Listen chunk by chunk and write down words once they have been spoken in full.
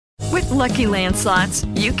Lucky Land Slots,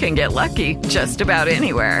 you can get lucky just about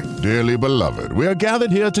anywhere. Dearly beloved, we are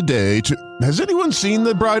gathered here today to... Has anyone seen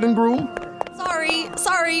the bride and groom?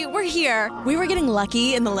 Sorry, we're here. We were getting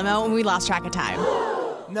lucky in the limo and we lost track of time.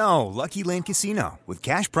 No, Lucky Land Casino, with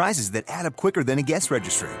cash prizes that add up quicker than a guest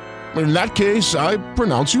registry. In that case, I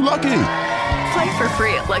pronounce you lucky. Play for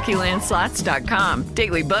free at LuckyLandSlots.com.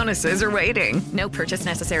 Daily bonuses are waiting. No purchase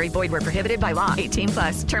necessary. Void where prohibited by law.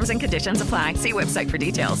 18+. Terms and conditions apply. See website for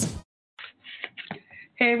details.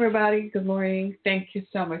 Hey, everybody. Good morning. Thank you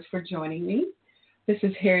so much for joining me. This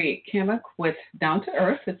is Harriet Kimmick with Down to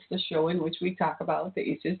Earth. It's the show in which we talk about the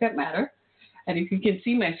issues that matter. And if you can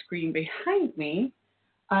see my screen behind me,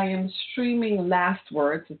 I am streaming Last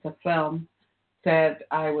Words. It's a film that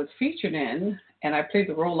I was featured in, and I played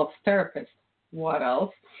the role of therapist. What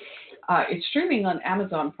else? It's streaming on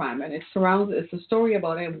Amazon Prime, and it's a story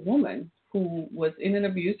about a woman who was in an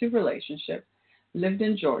abusive relationship, lived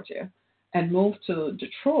in Georgia, and moved to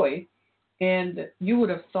Detroit. And you would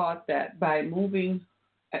have thought that by moving,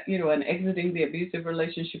 and exiting the abusive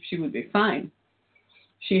relationship, she would be fine.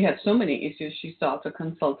 She had so many issues, she sought to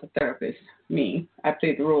consult a therapist. Me, I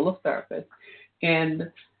played the role of therapist. And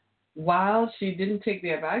while she didn't take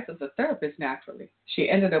the advice of the therapist naturally, she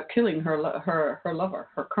ended up killing her lover,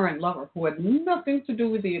 her current lover, who had nothing to do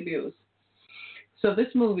with the abuse. So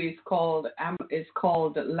this movie is called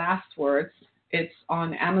Last Words. It's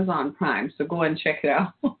on Amazon Prime, so go and check it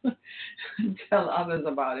out and tell others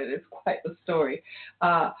about it. It's quite a story.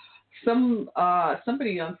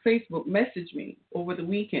 Somebody on Facebook messaged me over the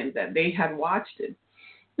weekend that they had watched it.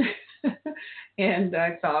 And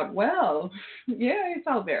I thought, well, yeah, it's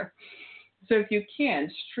out there. So if you can,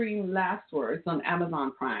 stream Last Words on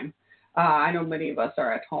Amazon Prime. I know many of us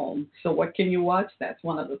are at home. So what can you watch? That's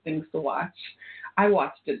one of the things to watch. I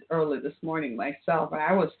watched it early this morning myself, and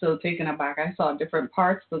I was still taken aback. I saw different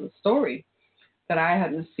parts of the story that I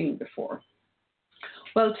hadn't seen before.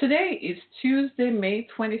 Well, today is Tuesday, May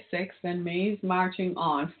 26th, and May is marching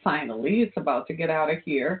on finally. It's about to get out of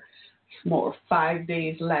here. It's more 5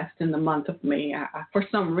 days left in the month of May. For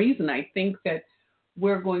some reason, I think that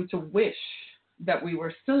we're going to wish that we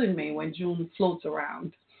were still in May when June floats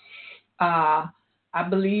around. I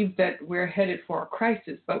believe that we're headed for a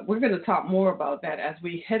crisis, but we're going to talk more about that as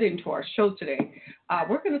we head into our show today.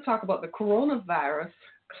 We're going to talk about the coronavirus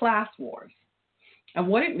class wars and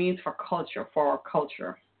what it means for our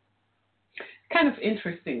culture. Kind of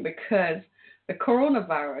interesting because the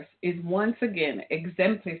coronavirus is once again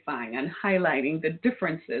exemplifying and highlighting the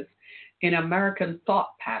differences in American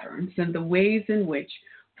thought patterns and the ways in which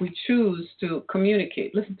we choose to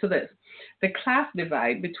communicate. Listen to this. The class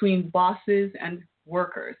divide between bosses and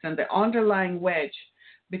workers and the underlying wedge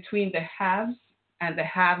between the haves and the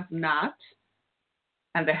have-nots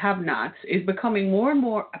is becoming more and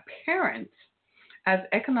more apparent as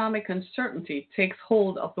economic uncertainty takes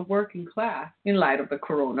hold of the working class in light of the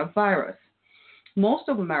coronavirus. Most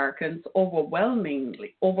of Americans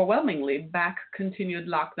overwhelmingly back continued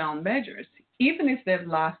lockdown measures, even if they've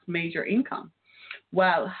lost major income,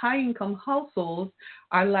 while high-income households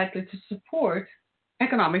are likely to support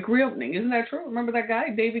economic reopening. Isn't that true? Remember that guy,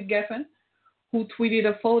 David Geffen, who tweeted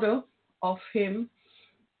a photo of him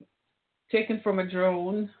taken from a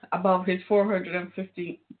drone above his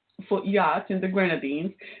 450-foot yacht in the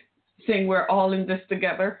Grenadines, saying we're all in this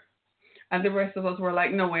together. And the rest of us were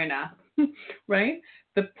like, no, we're not. Right?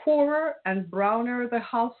 The poorer and browner the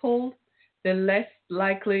household, the less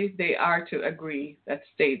likely they are to agree that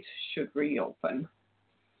states should reopen.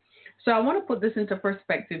 So I want to put this into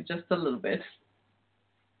perspective just a little bit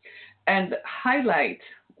and highlight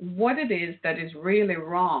what it is that is really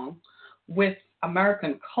wrong with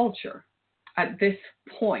American culture at this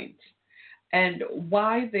point and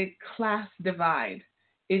why the class divide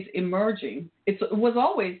is emerging. It was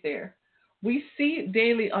always there. We see it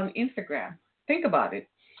daily on Instagram. Think about it.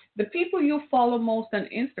 The people you follow most on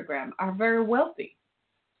Instagram are very wealthy.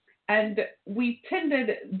 And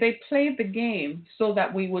they played the game so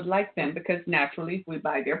that we would like them because naturally if we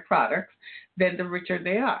buy their products, then the richer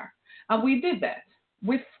they are. And we did that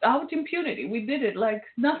without impunity. We did it like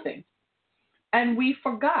nothing. And we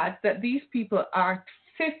forgot that these people are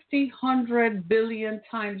 50, 100 billion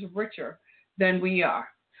times richer than we are.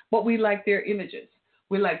 But we like their images.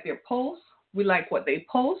 We like their posts. We like what they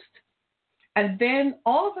post. And then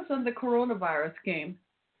all of a sudden the coronavirus came.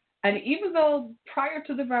 And even though prior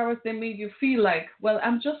to the virus, they made you feel like, well,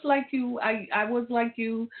 I'm just like you. I was like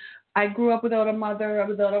you. I grew up without a mother,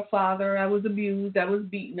 without a father. I was abused. I was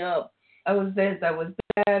beaten up. I was this. I was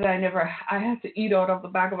that. I had to eat out of the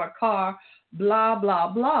back of a car, blah,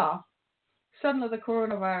 blah, blah. Suddenly the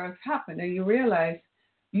coronavirus happened and you realize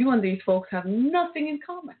you and these folks have nothing in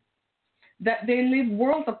common. That they live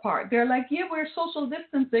worlds apart. They're like, yeah, we're social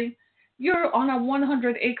distancing. You're on a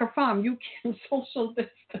 100-acre farm. You can't social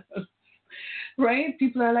distance, right?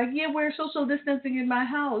 People are like, yeah, we're social distancing in my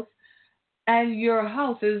house. And your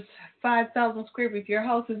house is 5,000 square feet. Your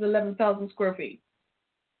house is 11,000 square feet.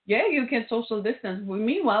 Yeah, you can social distance. Well,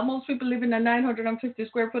 meanwhile, most people live in a 950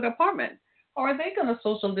 square foot apartment. How are they going to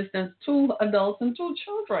social distance 2 adults and 2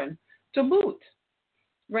 children to boot,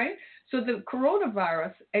 right? So the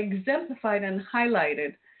coronavirus exemplified and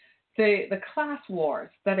highlighted the class wars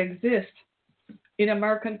that exist in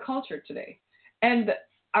American culture today. And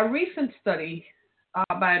a recent study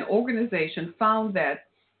by an organization found that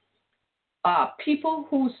people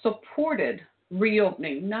who supported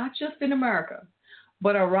reopening, not just in America,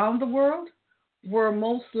 but around the world, were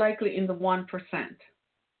most likely in the 1%.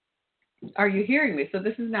 Are you hearing me? So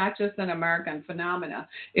this is not just an American phenomenon.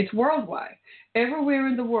 It's worldwide. Everywhere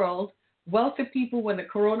in the world, wealthy people, when the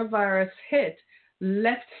coronavirus hit,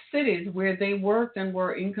 left cities where they worked and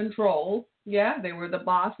were in control. Yeah, they were the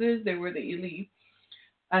bosses, they were the elite.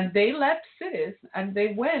 And they left cities and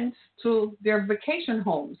they went to their vacation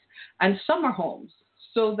homes and summer homes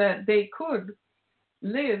so that they could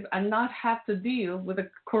live and not have to deal with the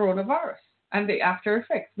coronavirus and the after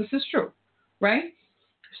effects. This is true, right?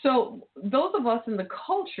 So those of us in the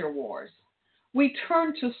culture wars, we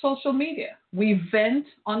turn to social media. We vent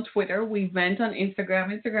on Twitter. We vent on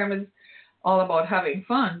Instagram. Instagram is all about having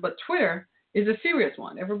fun, but Twitter is a serious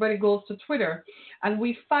one. Everybody goes to Twitter, and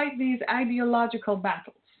we fight these ideological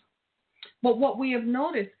battles. But what we have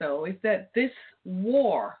noticed, though, is that this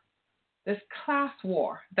war, this class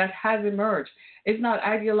war that has emerged, is not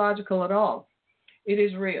ideological at all. It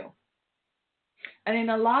is real. And in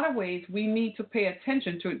a lot of ways, we need to pay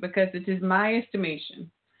attention to it because it is my estimation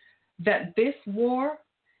that this war,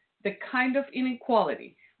 the kind of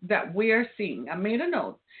inequality that we are seeing, I made a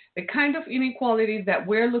note, the kind of inequality that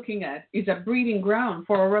we're looking at is a breeding ground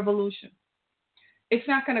for a revolution. It's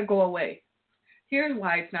not going to go away. Here's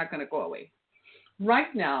why it's not going to go away.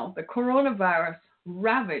 Right now, the coronavirus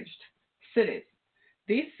ravaged cities.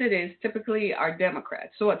 These cities typically are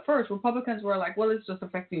Democrats. So at first, Republicans were like, well, it's just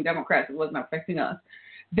affecting Democrats. It wasn't affecting us.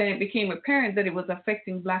 Then it became apparent that it was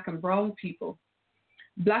affecting black and brown people.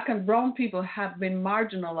 Black and brown people have been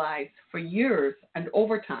marginalized for years and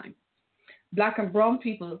over time. Black and brown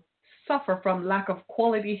people suffer from lack of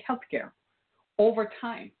quality health care over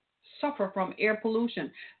time, suffer from air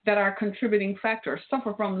pollution that are contributing factors,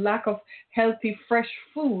 suffer from lack of healthy, fresh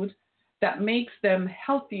food that makes them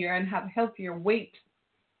healthier and have healthier weight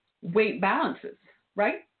balances,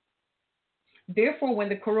 right? Therefore, when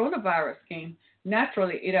the coronavirus came,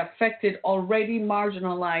 naturally it affected already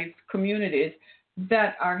marginalized communities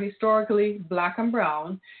that are historically black and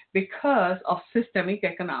brown because of systemic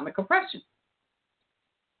economic oppression.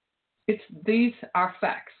 These are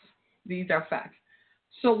facts. These are facts.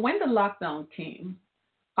 So when the lockdown came,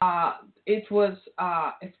 it was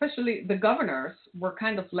especially the governors were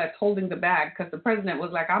kind of left holding the bag because the president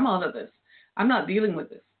was like, I'm out of this. I'm not dealing with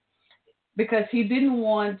this. Because he didn't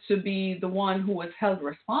want to be the one who was held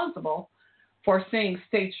responsible for saying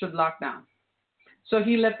states should lock down. So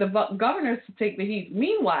he left the governors to take the heat.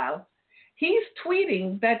 Meanwhile, he's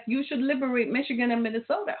tweeting that you should liberate Michigan and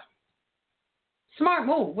Minnesota. Smart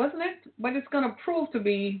move, wasn't it? But it's going to prove to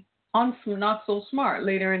be not so smart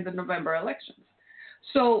later in the November elections.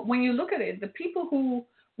 So when you look at it, the people who,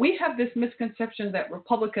 we have this misconception that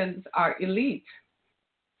Republicans are elite.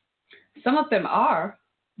 Some of them are.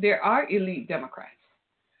 There are elite Democrats.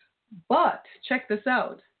 But check this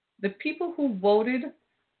out. The people who voted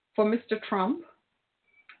for Mr. Trump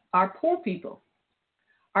are poor people,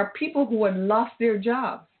 are people who had lost their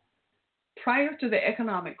jobs prior to the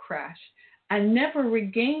economic crash and never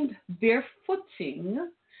regained their footing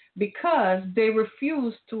because they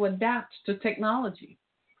refused to adapt to technology.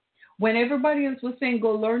 When everybody else was saying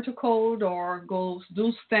go learn to code or go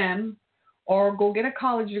do STEM or go get a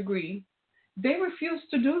college degree, they refused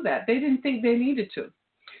to do that. They didn't think they needed to.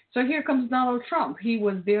 So here comes Donald Trump. He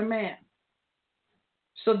was their man.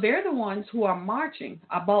 So they're the ones who are marching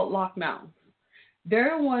about lockdown.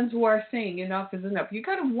 They're the ones who are saying enough is enough. You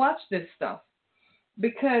got to watch this stuff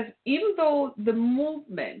because even though the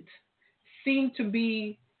movement seemed to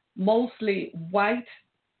be mostly white,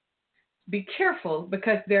 be careful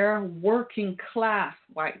because they're working class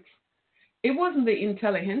whites. It wasn't the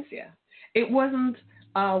intelligentsia. It wasn't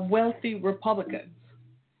wealthy Republicans.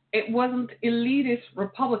 It wasn't elitist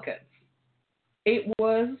Republicans. It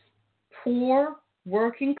was poor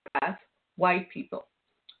working class white people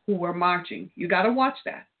who were marching. You got to watch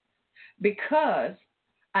that because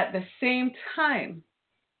at the same time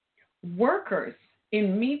workers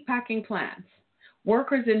in meat packing plants,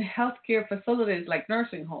 workers in healthcare facilities like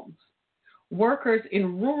nursing homes, workers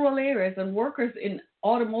in rural areas, and workers in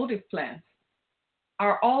automotive plants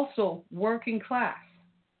are also working class.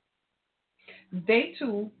 They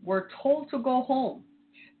too were told to go home.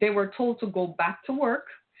 They were told to go back to work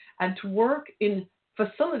and to work in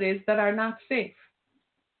facilities that are not safe.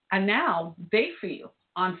 And now they feel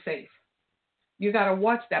unsafe. You got to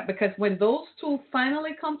watch that, because when those two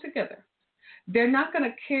finally come together, they're not going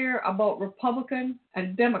to care about Republican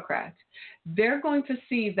and Democrats. They're going to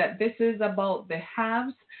see that this is about the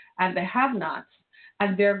haves and the have-nots,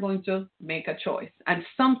 and they're going to make a choice. And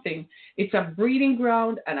it's a breeding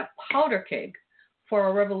ground and a powder keg for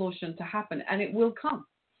a revolution to happen, and it will come.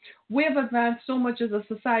 We have advanced so much as a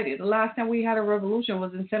society. The last time we had a revolution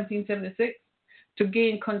was in 1776 to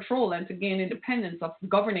gain control and to gain independence of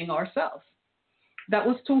governing ourselves. That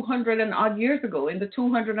was 200 and odd years ago. In the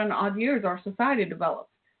 200 and odd years, our society developed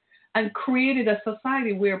and created a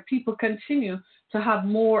society where people continue to have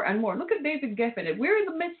more and more. Look at David Geffen. We're in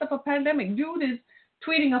the midst of a pandemic. Dude is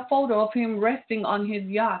tweeting a photo of him resting on his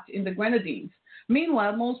yacht in the Grenadines.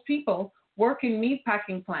 Meanwhile, most people work in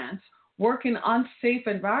meatpacking plants, work in unsafe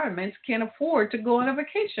environments, can't afford to go on a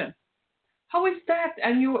vacation. How is that?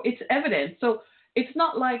 And it's evident. So it's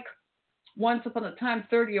not like once upon a time,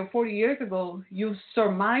 30 or 40 years ago, you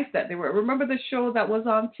surmised that they were. Remember the show that was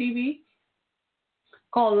on TV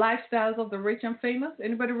called Lifestyles of the Rich and Famous?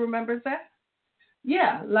 Anybody remembers that?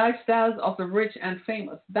 Yeah, Lifestyles of the Rich and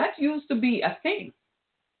Famous. That used to be a thing.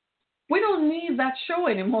 We don't need that show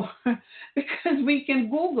anymore because we can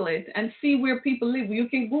Google it and see where people live. You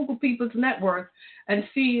can Google people's net worth and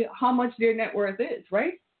see how much their net worth is,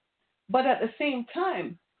 right? But at the same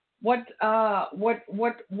time, what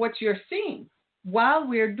you're seeing while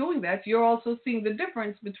we're doing that, you're also seeing the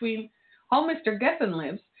difference between how Mr. Geffen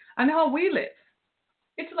lives and how we live.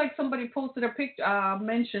 It's like somebody posted a picture,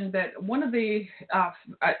 mentioned that one of the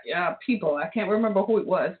people, I can't remember who it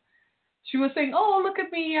was, she was saying, oh, look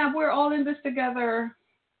at me, we're all in this together.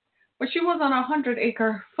 But she was on a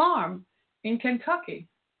 100-acre farm in Kentucky.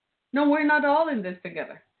 No, we're not all in this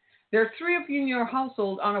together. There are 3 of you in your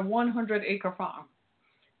household on a 100-acre farm.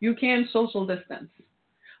 You can social distance.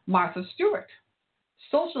 Martha Stewart,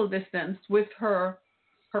 social distance with her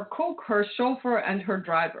cook, her chauffeur, and her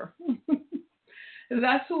driver.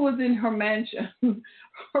 That's who was in her mansion.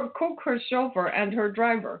 Her cook, her chauffeur, and her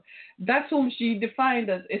driver. That's whom she defined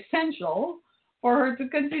as essential for her to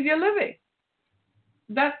continue living.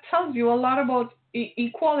 That tells you a lot about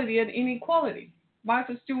equality and inequality.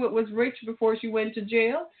 Martha Stewart was rich before she went to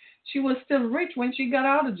jail. She was still rich when she got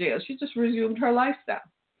out of jail. She just resumed her lifestyle.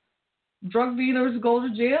 Drug dealers go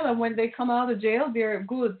to jail, and when they come out of jail, their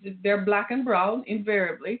goods, they're black and brown,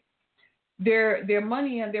 invariably. Their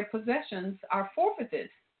money and their possessions are forfeited.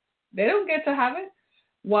 They don't get to have it.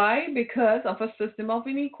 Why? Because of a system of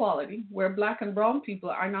inequality where black and brown people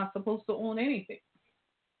are not supposed to own anything.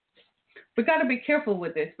 We got to be careful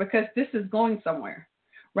with this because this is going somewhere,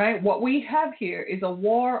 right? What we have here is a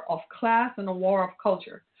war of class and a war of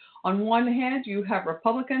culture. On one hand, you have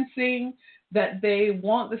Republicans saying that they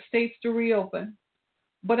want the states to reopen,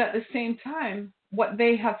 but at the same time, what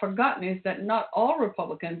they have forgotten is that not all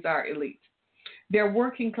Republicans are elite. They're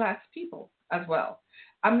working class people as well.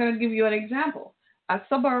 I'm going to give you an example. A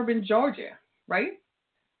suburban Georgia, right?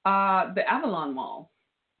 The Avalon Mall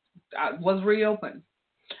was reopened.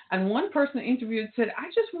 And one person interviewed said, I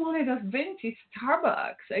just wanted a vintage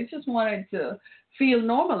Starbucks. I just wanted to feel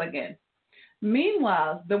normal again.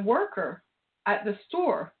 Meanwhile, the worker at the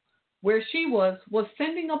store where she was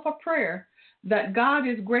sending up a prayer that God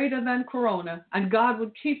is greater than corona and God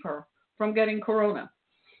would keep her from getting corona.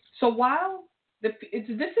 So while this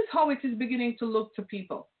is how it is beginning to look to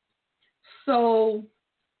people. So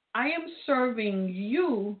I am serving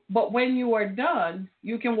you, but when you are done,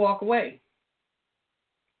 you can walk away.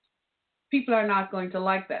 People are not going to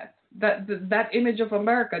like that. That image of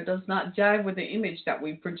America does not jive with the image that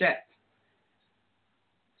we project.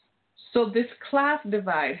 So this class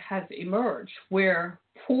divide has emerged where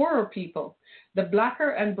poorer people, the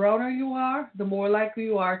blacker and browner you are, the more likely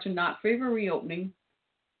you are to not favor reopening.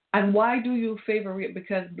 And why do you favor it?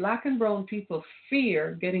 Because black and brown people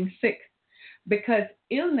fear getting sick. Because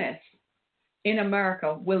illness in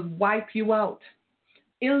America will wipe you out.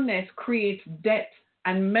 Illness creates debt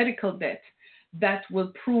and medical debt that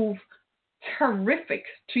will prove terrific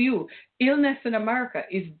to you. Illness in America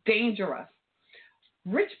is dangerous.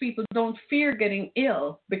 Rich people don't fear getting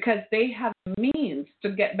ill because they have means to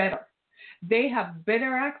get better. They have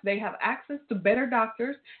access to better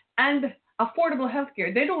doctors and affordable health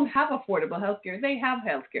care. They don't have affordable health care. They have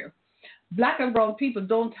health care. Black and brown people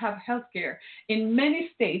don't have health care. In many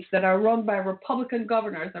states that are run by Republican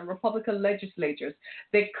governors and Republican legislatures,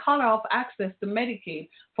 they cut off access to Medicaid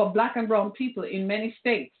for black and brown people in many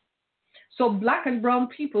states. So black and brown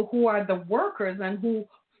people who are the workers and who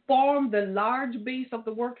form the large base of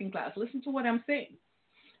the working class, listen to what I'm saying.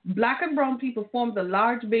 Black and brown people form the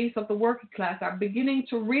large base of the working class are beginning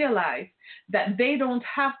to realize that they don't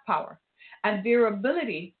have power and their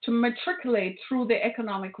ability to matriculate through the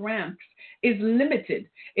economic ranks is limited.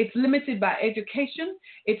 It's limited by education.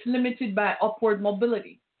 It's limited by upward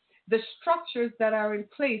mobility. The structures that are in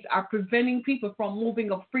place are preventing people from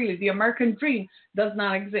moving up freely. The American dream does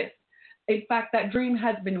not exist. In fact, that dream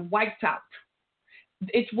has been wiped out.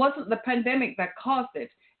 It wasn't the pandemic that caused it.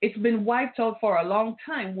 It's been wiped out for a long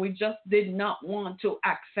time. We just did not want to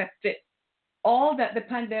accept it. All that the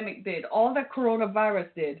pandemic did, all that coronavirus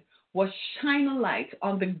did, was shine a light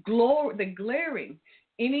on the glaring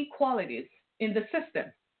inequalities in the system.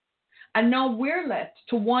 And now we're left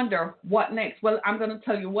to wonder what next. Well, I'm going to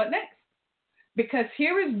tell you what next. Because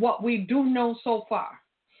here is what we do know so far,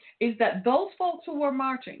 is that those folks who were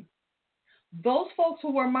marching,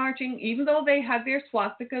 even though they had their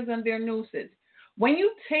swastikas and their nooses, when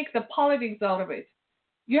you take the politics out of it,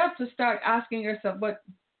 you have to start asking yourself, but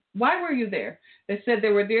why were you there? They said they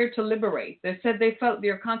were there to liberate. They said they felt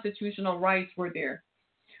their constitutional rights were there.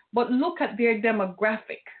 But look at their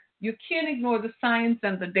demographic. You can't ignore the science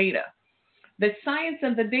and the data. The science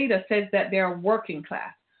and the data says that they are working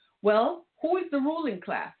class. Well, who is the ruling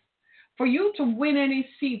class? For you to win any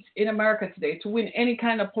seats in America today, to win any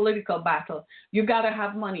kind of political battle, you got to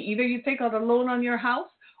have money. Either you take out a loan on your house,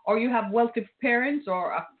 or you have wealthy parents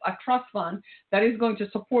or a trust fund that is going to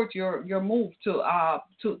support your move to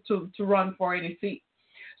run for any seat.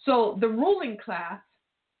 So the ruling class,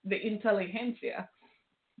 the intelligentsia,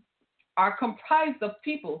 are comprised of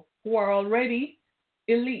people who are already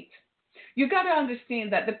elite. You got to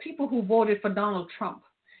understand that the people who voted for Donald Trump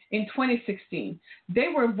in 2016, they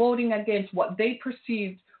were voting against what they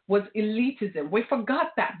perceived was elitism. We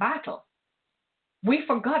forgot that battle. We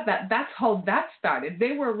forgot that that's how that started.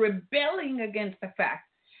 They were rebelling against the fact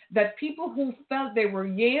that people who felt they were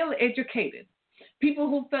Yale educated, people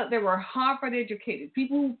who felt they were Harvard educated,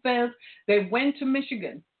 people who felt they went to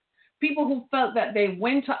Michigan, people who felt that they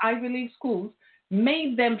went to Ivy League schools,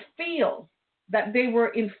 made them feel that they were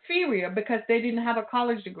inferior because they didn't have a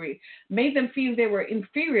college degree, made them feel they were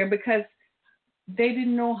inferior because they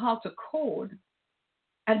didn't know how to code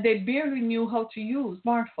and they barely knew how to use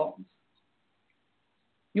smartphones.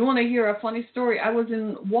 You want to hear a funny story? I was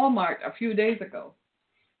in Walmart a few days ago,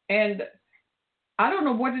 and I don't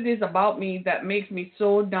know what it is about me that makes me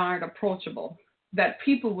so darn approachable that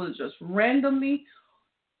people will just randomly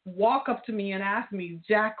walk up to me and ask me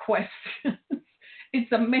jack questions.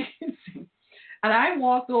 It's amazing. And I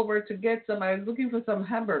walked over to get some. I was looking for some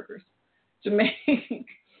hamburgers to make,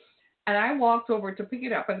 and I walked over to pick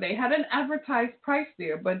it up, and they had an advertised price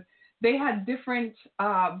there, but they had different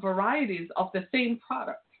varieties of the same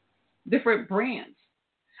product, different brands.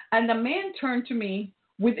 And the man turned to me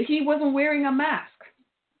he wasn't wearing a mask.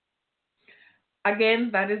 Again,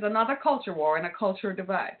 that is another culture war and a culture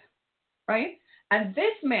divide, right? And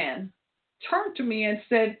this man turned to me and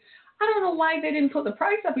said, I don't know why they didn't put the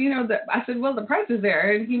price up. I said, well, the price is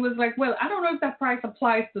there. And he was like, well, I don't know if that price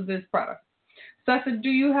applies to this product. So I said, do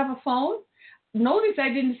you have a phone? Notice I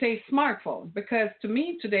didn't say smartphone, because to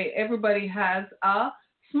me today, everybody has a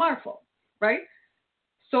smartphone, right?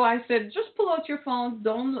 So I said, just pull out your phone,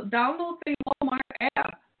 download the Walmart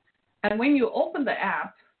app. And when you open the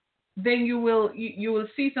app, then you will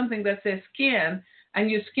see something that says scan, and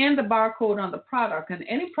you scan the barcode on the product. And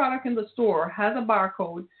any product in the store has a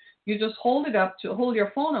barcode. You just hold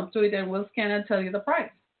your phone up to it, and we'll scan and tell you the price.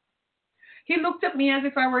 He looked at me as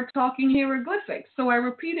if I were talking hieroglyphics. So I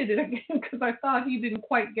repeated it again because I thought he didn't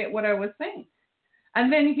quite get what I was saying.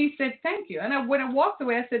 And then he said, thank you. And when I walked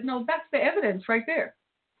away, I said, no, that's the evidence right there.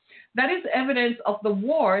 That is evidence of the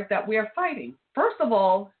war that we are fighting. First of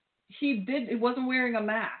all, he wasn't wearing a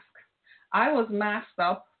mask. I was masked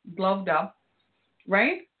up, gloved up,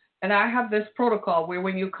 right? And I have this protocol where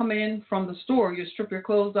when you come in from the store, you strip your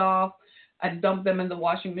clothes off and dump them in the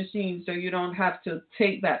washing machine so you don't have to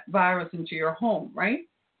take that virus into your home, right?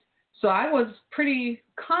 So I was pretty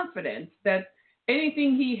confident that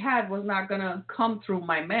anything he had was not going to come through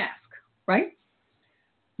my mask, right?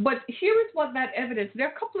 But here is what that evidence, there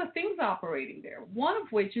are a couple of things operating there. One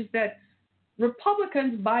of which is that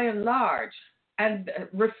Republicans, by and large,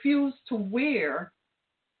 refuse to wear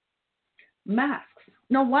masks.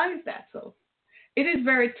 Now, why is that so? It is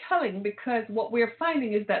very telling, because what we're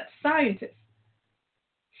finding is that scientists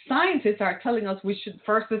Scientists are telling us we should,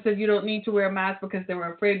 first they said you don't need to wear a mask because they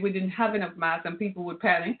were afraid we didn't have enough masks and people would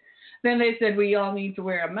panic. Then they said we all need to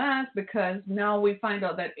wear a mask because now we find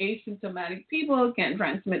out that asymptomatic people can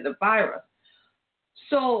transmit the virus.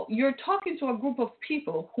 So you're talking to a group of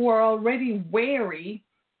people who are already wary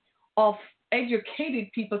of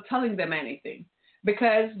educated people telling them anything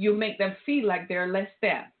because you make them feel like they're less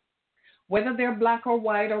than. Whether they're black or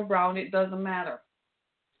white or brown, it doesn't matter.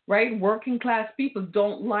 Right? Working class people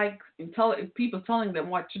don't like people telling them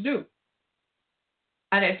what to do.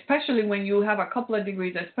 And especially when you have a couple of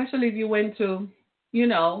degrees, especially if you went to,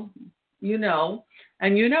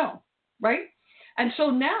 right? And so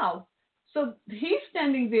now, so he's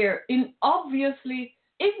standing there in obviously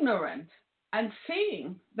ignorant and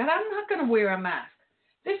saying that I'm not going to wear a mask.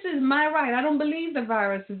 This is my right. I don't believe the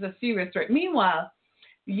virus is a serious threat. Meanwhile,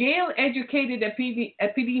 Yale-educated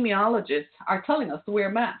epidemiologists are telling us to wear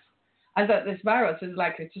masks and that this virus is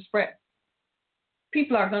likely to spread.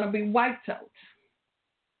 People are going to be wiped out.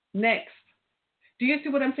 Next. Do you see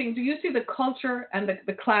what I'm saying? Do you see the culture and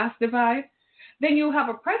the class divide? Then you have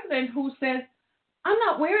a president who says, I'm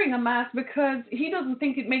not wearing a mask because he doesn't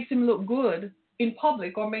think it makes him look good in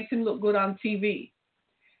public or makes him look good on TV.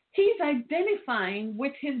 He's identifying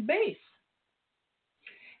with his base.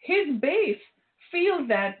 His base feels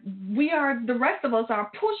that the rest of us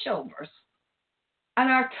are pushovers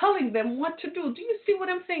and are telling them what to do. Do you see what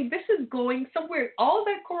I'm saying? This is going somewhere. All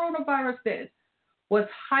that coronavirus did was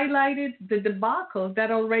highlighted the debacle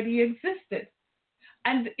that already existed.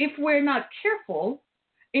 And if we're not careful,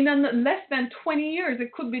 in less than 20 years,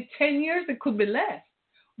 it could be 10 years, it could be less,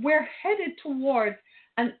 we're headed towards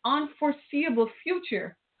an unforeseeable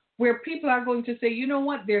future where people are going to say, you know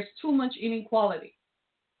what, there's too much inequality.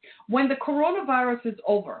 When the coronavirus is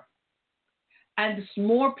over and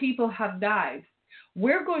more people have died,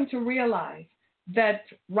 we're going to realize that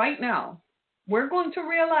right now, we're going to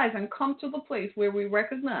realize and come to the place where we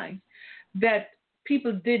recognize that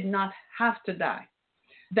people did not have to die,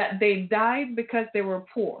 that they died because they were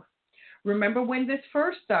poor. Remember when this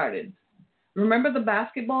first started? Remember the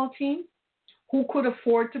basketball team who could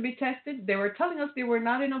afford to be tested? They were telling us there were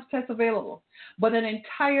not enough tests available, but an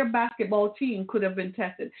entire basketball team could have been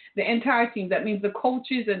tested. The entire team, that means the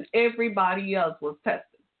coaches and everybody else was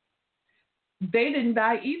tested. They didn't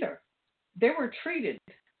die either. They were treated,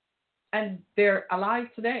 and they're alive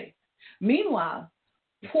today. Meanwhile,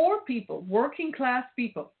 poor people, working class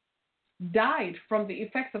people, died from the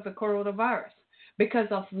effects of the coronavirus because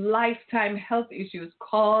of lifetime health issues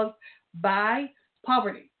caused by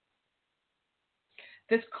poverty.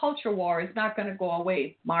 This culture war is not going to go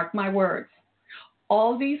away, mark my words.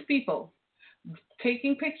 All these people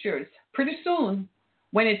taking pictures, pretty soon,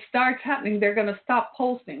 when it starts happening, they're going to stop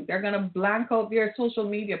posting. They're going to blank out their social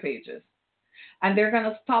media pages. And they're going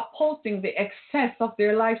to stop posting the excess of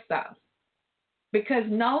their lifestyle. Because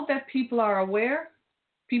now that people are aware,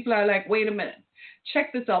 people are like, wait a minute,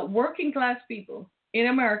 check this out. Working class people in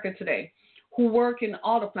America today who work in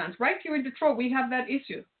auto plants, right here in Detroit, we have that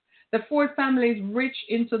issue. The Ford family is rich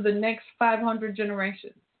into the next 500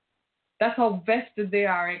 generations. That's how vested they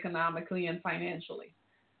are economically and financially.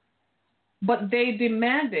 But they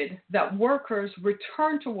demanded that workers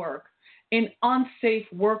return to work in unsafe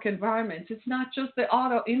work environments. It's not just the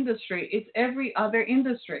auto industry, it's every other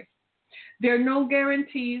industry. There are no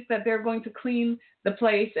guarantees that they're going to clean the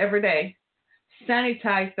place every day,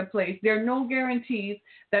 sanitize the place. There are no guarantees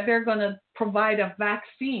that they're going to provide a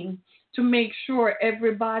vaccine to make sure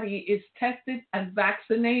everybody is tested and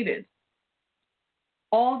vaccinated.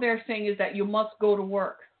 All they're saying is that you must go to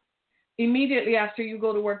work. Immediately after you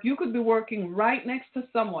go to work, you could be working right next to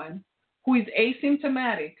someone who is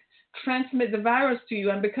asymptomatic, transmit the virus to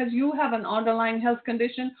you, and because you have an underlying health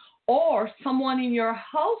condition or someone in your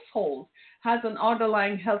household has an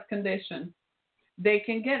underlying health condition, they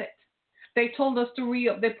can get it. They told us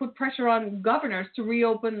they put pressure on governors to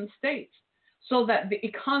reopen states so that the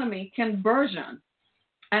economy can burgeon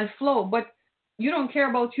and flow. But you don't care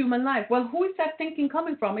about human life. Well, who is that thinking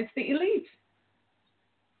coming from? It's the elite.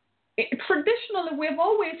 Traditionally, we've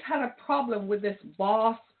always had a problem with this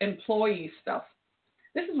boss-employee stuff.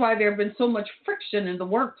 This is why there has been so much friction in the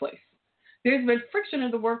workplace. There's been friction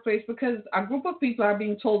in the workplace because a group of people are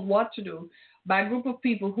being told what to do by a group of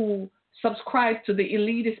people who subscribe to the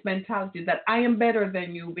elitist mentality that I am better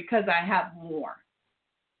than you because I have more.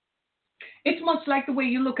 It's much like the way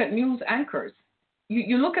you look at news anchors.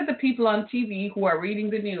 You look at the people on TV who are reading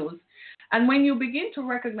the news, and when you begin to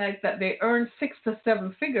recognize that they earn 6 to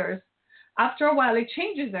 7 figures, after a while it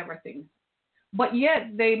changes everything. But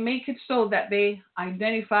yet they make it so that they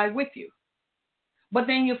identify with you. But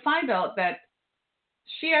then you find out that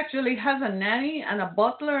she actually has a nanny and a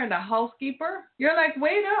butler and a housekeeper. You're like,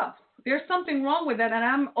 wait up. There's something wrong with that. And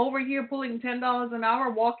I'm over here pulling $10 an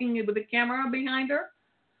hour, walking with a camera behind her.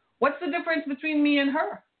 What's the difference between me and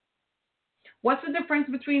her? What's the difference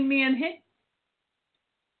between me and him?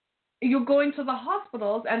 You go into the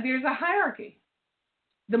hospitals and there's a hierarchy.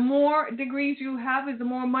 The more degrees you have is the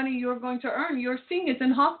more money you're going to earn. You're seeing it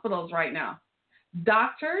in hospitals right now.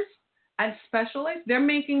 Doctors and specialists, they're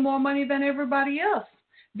making more money than everybody else.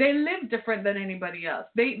 They live different than anybody else.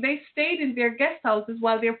 They stayed in their guest houses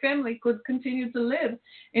while their family could continue to live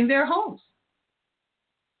in their homes.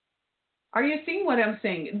 Are you seeing what I'm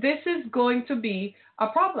saying? This is going to be a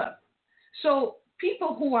problem. So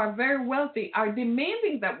people who are very wealthy are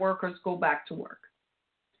demanding that workers go back to work.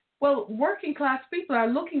 Well, working class people are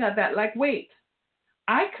looking at that like, wait,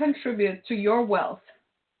 I contribute to your wealth.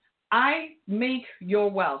 I make your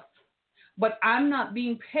wealth, but I'm not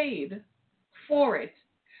being paid for it.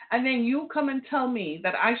 And then you come and tell me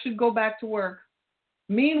that I should go back to work.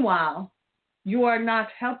 Meanwhile, you are not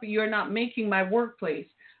helping, you're not making my workplace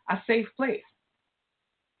a safe place.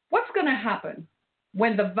 What's going to happen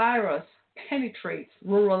when the virus penetrates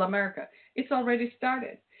rural America? It's already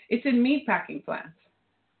started. It's in meatpacking plants.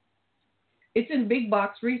 It's in big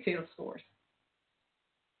box retail stores.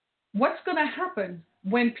 What's going to happen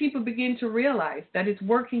when people begin to realize that it's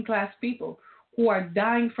working class people who are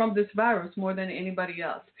dying from this virus more than anybody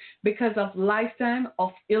else because of lifetime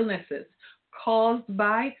of illnesses caused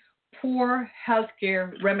by poor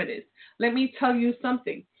healthcare remedies? Let me tell you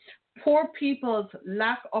something. Poor people's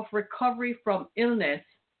lack of recovery from illness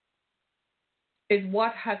is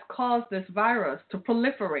what has caused this virus to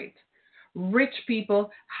proliferate. Rich people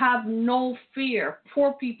have no fear.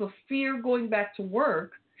 Poor people fear going back to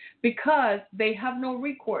work because they have no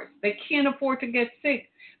recourse. They can't afford to get sick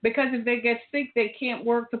because if they get sick, they can't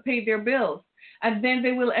work to pay their bills. And then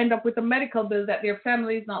they will end up with a medical bill that their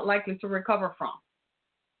family is not likely to recover from.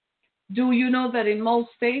 Do you know that in most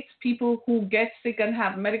states, people who get sick and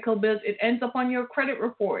have medical bills, it ends up on your credit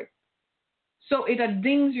report. So it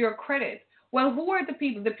dings your credit. Well, who are the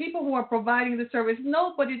people? The people who are providing the service?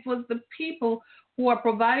 No, but it was the people who are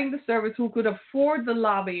providing the service who could afford the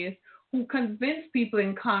lobbyists, who convinced people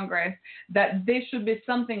in Congress that this should be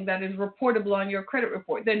something that is reportable on your credit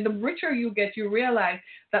report. Then the richer you get, you realize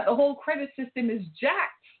that the whole credit system is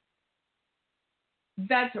jacked.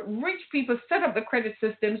 That rich people set up the credit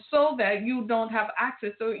system so that you don't have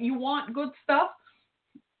access. So you want good stuff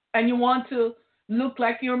and you want to look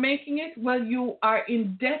like you're making it, well, you are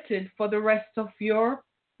indebted for the rest of your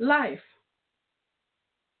life.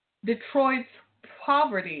 Detroit's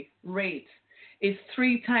poverty rate is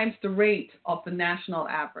 3 times the rate of the national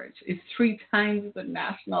average. It's 3 times the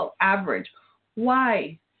national average.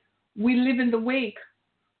 Why? We live in the wake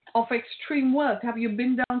of extreme wealth. Have you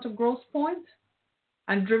been down to Grosse Pointe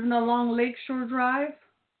and driven along Lakeshore Drive?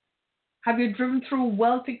 Have you driven through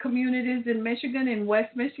wealthy communities in Michigan, in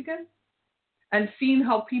West Michigan, and seen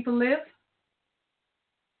how people live?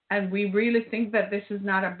 And we really think that this is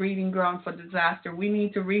not a breeding ground for disaster. We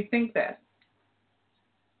need to rethink that.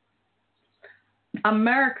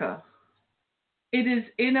 America, it is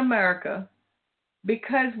in America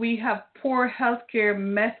because we have poor healthcare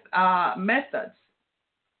methods.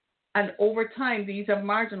 And over time, these have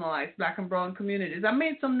marginalized Black and brown communities. I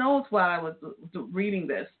made some notes while I was reading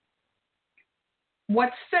this.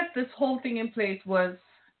 What set this whole thing in place was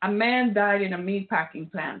a man died in a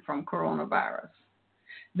meatpacking plant from coronavirus.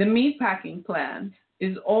 The meatpacking plant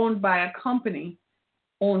is owned by a company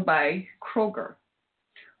owned by Kroger.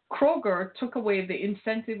 Kroger took away the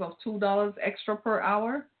incentive of $2 extra per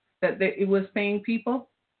hour that it was paying people.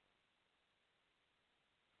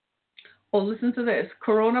 Oh, listen to this.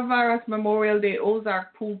 Coronavirus Memorial Day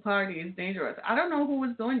Ozark pool party is dangerous. I don't know who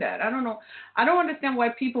was doing that. I don't know. I don't understand why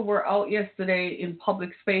people were out yesterday in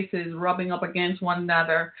public spaces, rubbing up against one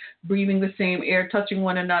another, breathing the same air, touching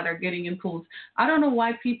one another, getting in pools. I don't know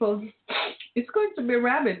why people, it's going to be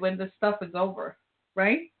rabid when this stuff is over,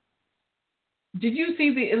 right? Did you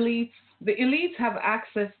see the elites? The elites have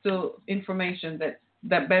access to information,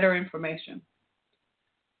 that better information.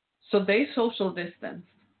 So they social distance.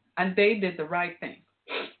 And they did the right thing.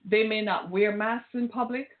 They may not wear masks in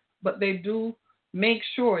public, but they do make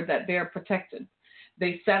sure that they're protected.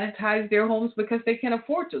 They sanitize their homes because they can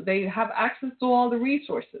afford to. They have access to all the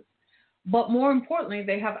resources. But more importantly,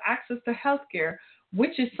 they have access to health care,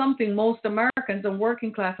 which is something most Americans and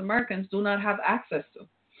working class Americans do not have access to.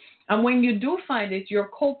 And when you do find it, your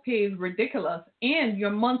copay is ridiculous, and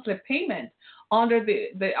your monthly payment under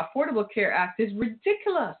the Affordable Care Act is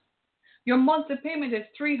ridiculous. Your monthly payment is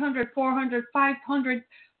 $300, $400, $500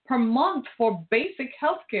 per month for basic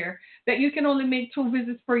health care that you can only make 2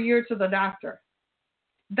 visits per year to the doctor.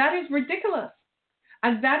 That is ridiculous.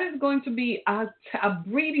 And that is going to be a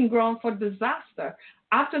breeding ground for disaster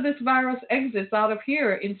after this virus exits out of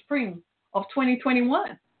here in spring of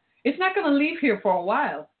 2021. It's not going to leave here for a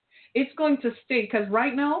while. It's going to stay, because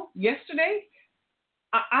right now, yesterday,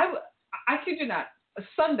 I kid you not,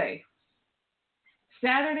 Sunday,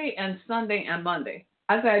 Saturday and Sunday and Monday,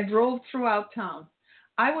 as I drove throughout town,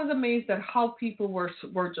 I was amazed at how people were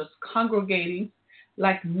just congregating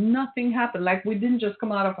like nothing happened, like we didn't just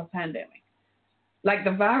come out of a pandemic, like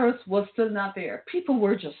the virus was still not there. People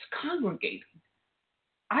were just congregating.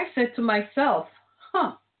 I said to myself,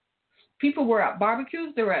 people were at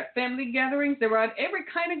barbecues, they were at family gatherings, they were at every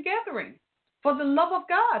kind of gathering. For the love of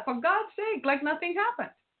God, for God's sake, like nothing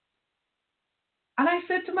happened. And I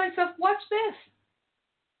said to myself, watch this.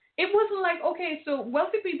 It wasn't like, okay, so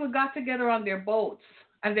wealthy people got together on their boats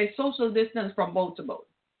and they social distance from boat to boat.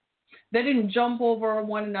 They didn't jump over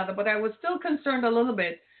one another, but I was still concerned a little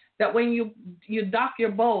bit that when you dock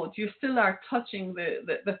your boat, you still are touching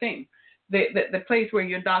the thing, the place where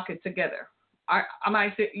you dock it together. Am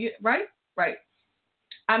I right? Right.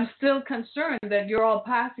 I'm still concerned that you're all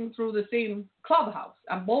passing through the same clubhouse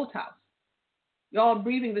and boathouse. You're all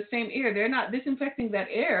breathing the same air. They're not disinfecting that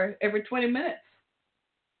air every 20 minutes.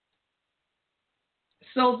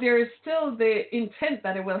 So there is still the intent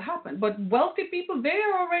that it will happen. But wealthy people, they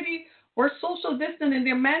already were social distant in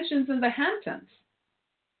their mansions in the Hamptons.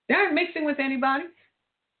 They aren't mixing with anybody.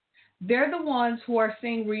 They're the ones who are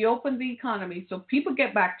saying reopen the economy so people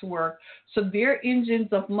get back to work, so their engines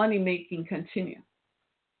of money making continue.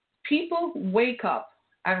 People wake up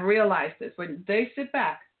and realize this when they sit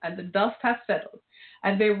back and the dust has settled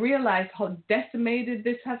and they realize how decimated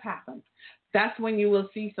this has happened. That's when you will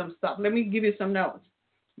see some stuff. Let me give you some notes,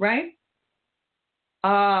 right?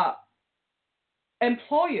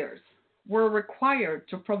 Employers were required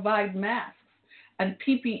to provide masks and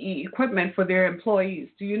PPE equipment for their employees.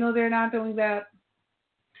 Do you know they're not doing that?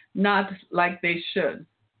 Not like they should,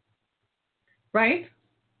 right?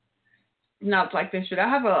 Not like they should. I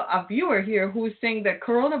have a viewer here who is saying that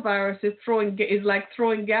coronavirus is like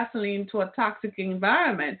throwing gasoline into a toxic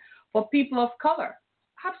environment for people of color.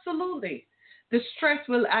 Absolutely. The stress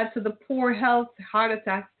will add to the poor health, heart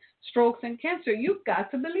attacks, strokes, and cancer. You've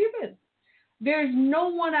got to believe it. There is no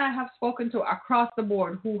one I have spoken to across the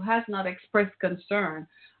board who has not expressed concern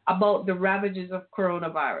about the ravages of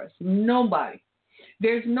coronavirus. Nobody.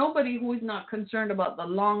 There's nobody who is not concerned about the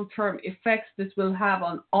long-term effects this will have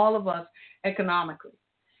on all of us economically.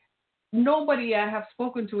 Nobody I have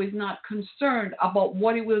spoken to is not concerned about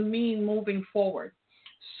what it will mean moving forward,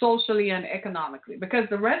 socially and economically, because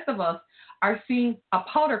the rest of us are seeing a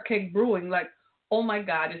powder keg brewing like, oh my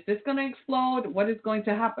God, is this going to explode? What is going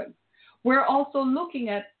to happen? We're also looking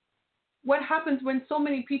at what happens when so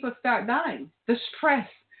many people start dying, the stress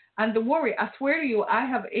and the worry. I swear to you, I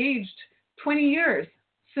have aged 20 years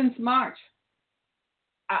since March.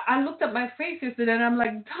 I looked at my face yesterday and I'm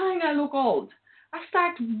like, dang, I look old. I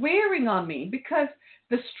start wearing on me because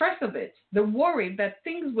the stress of it, the worry that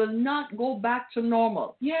things will not go back to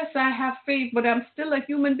normal. Yes, I have faith, but I'm still a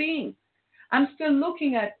human being. I'm still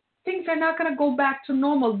looking at things are not going to go back to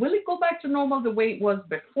normal. Will it go back to normal the way it was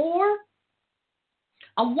before?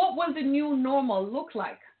 And what will the new normal look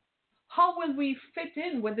like? How will we fit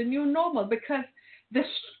in with the new normal? Because this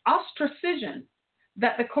ostracism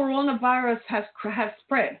that the coronavirus has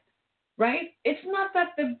spread, right? It's not that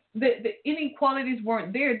the inequalities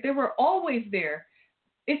weren't there. They were always there.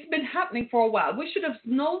 It's been happening for a while. We should have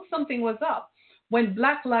known something was up when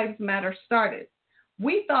Black Lives Matter started.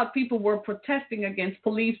 We thought people were protesting against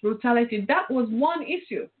police brutality. That was one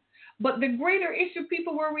issue. But the greater issue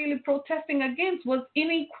people were really protesting against was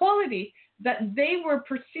inequality that they were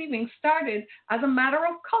perceiving started as a matter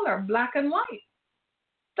of color, black and white.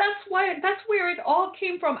 That's where it all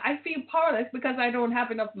came from. I feel powerless because I don't have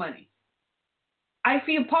enough money. I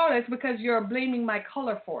feel powerless because you're blaming my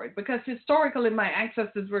color for it, because historically my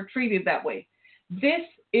ancestors were treated that way. This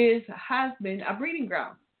has been a breeding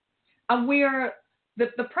ground. And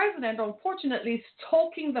the president, unfortunately, is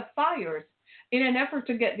stoking the fires in an effort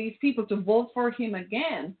to get these people to vote for him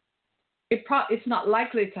again. It's not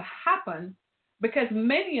likely to happen because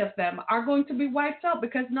many of them are going to be wiped out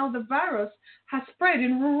because now the virus has spread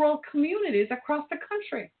in rural communities across the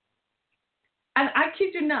country. And I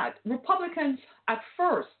kid you not, Republicans at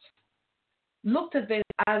first looked at this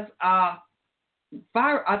as a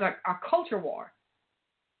culture war.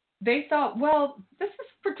 They thought, well, this is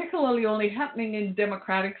particularly only happening in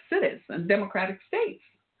democratic cities and democratic states.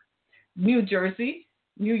 New Jersey,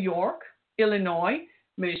 New York, Illinois,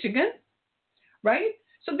 Michigan, right?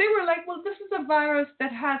 So they were like, well, this is a virus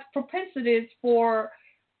that has propensities for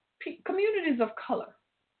communities of color,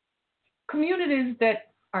 communities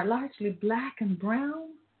that are largely black and brown,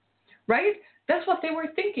 right? That's what they were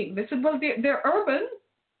thinking. They said, well, they're urban.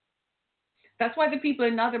 That's why the people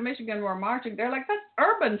in northern Michigan were marching. They're like, that's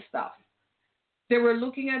urban stuff. They were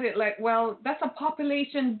looking at it like, well, that's a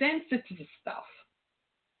population density stuff.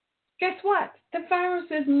 Guess what? The virus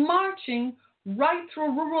is marching right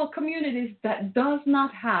through rural communities that does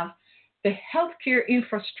not have the healthcare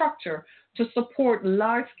infrastructure to support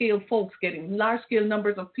large-scale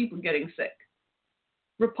numbers of people getting sick.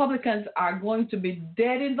 Republicans are going to be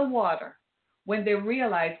dead in the water when they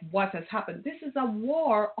realize what has happened. This is a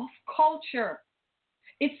war of culture.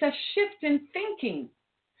 It's a shift in thinking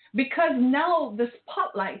because now the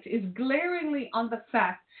spotlight is glaringly on the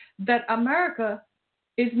fact that America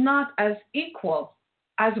is not as equal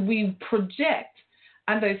as we project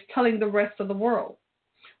and is telling the rest of the world.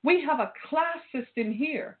 We have a class system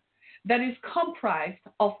here that is comprised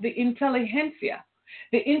of the intelligentsia.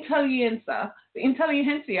 The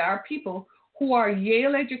intelligentsia are people who are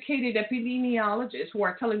Yale-educated epidemiologists who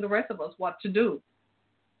are telling the rest of us what to do.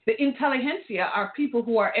 The intelligentsia are people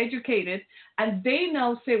who are educated, and they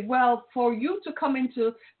now say, well, for you to come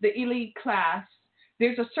into the elite class,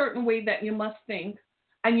 there's a certain way that you must think,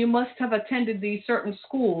 and you must have attended these certain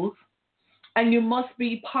schools, and you must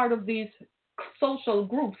be part of these social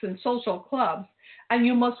groups and social clubs, and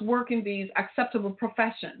you must work in these acceptable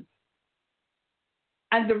professions.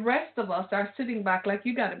 And the rest of us are sitting back like,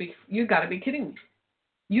 you gotta be kidding me.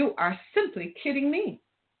 You are simply kidding me.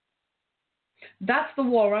 That's the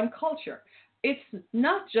war on culture. It's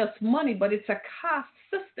not just money, but it's a caste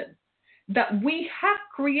system that we have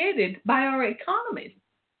created by our economies.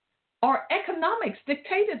 Our economics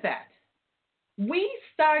dictated that. We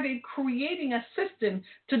started creating a system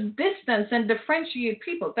to distance and differentiate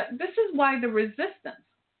people. This is why the resistance,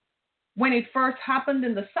 when it first happened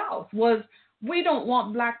in the South, was we don't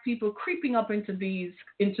want black people creeping up into these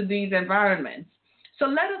environments. So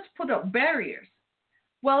let us put up barriers.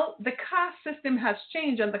 Well, the caste system has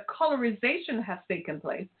changed and the colorization has taken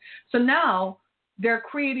place. So now they're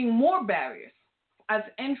creating more barriers as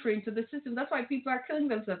entry into the system. That's why people are killing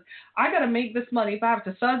themselves. I got to make this money. If I have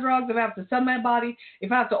to sell drugs, if I have to sell my body,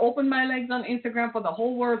 if I have to open my legs on Instagram for the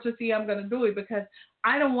whole world to see, I'm going to do it because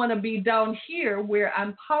I don't want to be down here where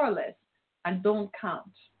I'm powerless and don't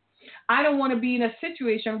count. I don't want to be in a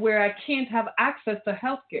situation where I can't have access to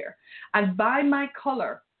healthcare. And by my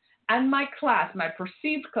color and my class, my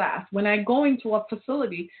perceived class, when I go into a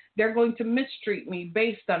facility, they're going to mistreat me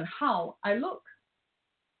based on how I look.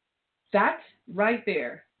 That right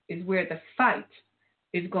there is where the fight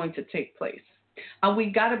is going to take place. And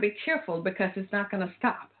we got to be careful because it's not going to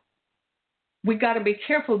stop. We got to be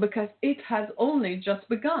careful because it has only just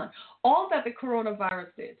begun. All that the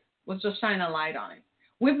coronavirus did was just shine a light on it.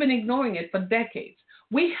 We've been ignoring it for decades.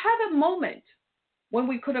 We had a moment when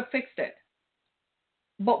we could have fixed it,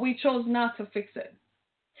 but we chose not to fix it.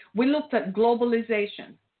 We looked at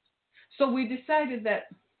globalization. So we decided that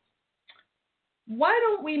why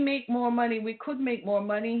don't we make more money? We could make more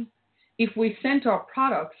money if we sent our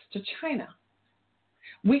products to China.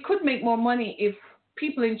 We could make more money if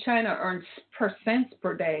people in China earn cents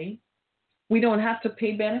per day. We don't have to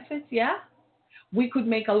pay benefits, yeah? We could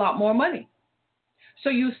make a lot more money. So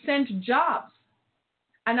you sent jobs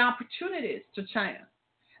and opportunities to China.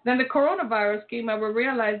 Then the coronavirus came and we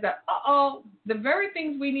realized that, the very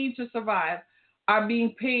things we need to survive are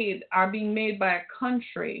being made by a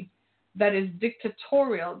country that is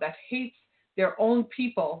dictatorial, that hates their own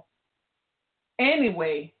people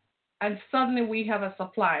anyway, and suddenly we have a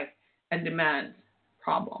supply and demand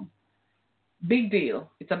problem. Big deal.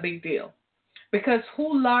 It's a big deal. Because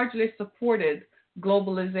who largely supported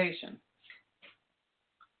globalization?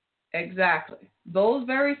 Exactly. Those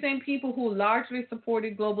very same people who largely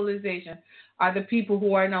supported globalization are the people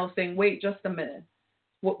who are now saying, wait just a minute,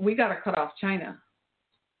 we got to cut off China.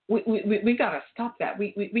 We got to stop that.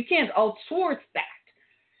 We can't outsource that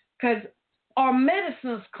because our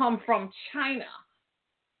medicines come from China.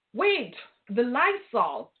 Wait, the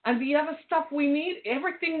Lysol and the other stuff we need,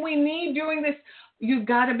 everything we need during this, you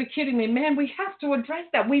got to be kidding me. Man, we have to address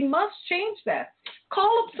that. We must change that.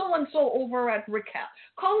 Call up so-and-so over at Rickett.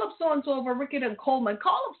 Call up so-and-so over Rickett and Coleman.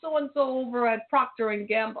 Call up so-and-so over at Procter &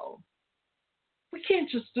 Gamble. We can't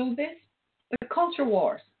just do this. The culture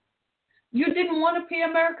wars. You didn't want to pay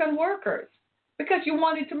American workers because you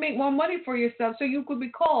wanted to make more money for yourself so you could be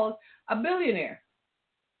called a billionaire.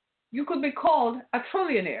 You could be called a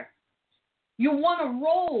trillionaire. You want to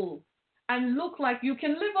roll and look like you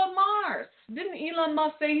can live on Mars. Didn't Elon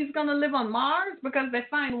Musk say he's going to live on Mars because they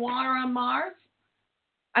find water on Mars?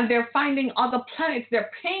 And they're finding other planets.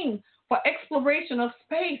 They're paying for exploration of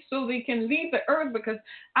space so they can leave the Earth because,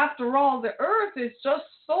 after all, the Earth is just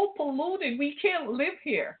so polluted. We can't live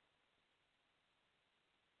here.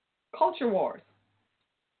 Culture wars.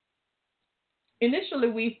 Initially,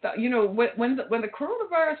 we thought, when the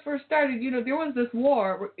coronavirus first started, there was this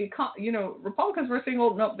war. Republicans were saying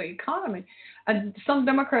open up the economy, and some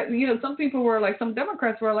Democrats, some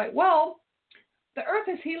Democrats were like, well, the Earth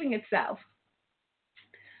is healing itself.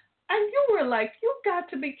 And you were like, you got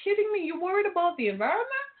to be kidding me. You worried about the environment?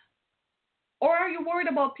 Or are you worried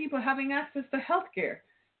about people having access to health care?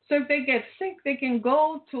 So if they get sick, they can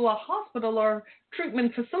go to a hospital or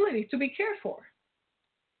treatment facility to be cared for.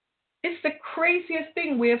 It's the craziest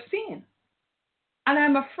thing we have seen. And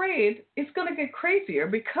I'm afraid it's going to get crazier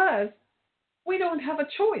because we don't have a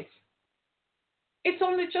choice. It's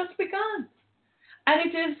only just begun. And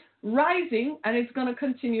it is rising, and it's going to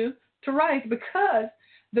continue to rise because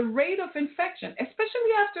the rate of infection,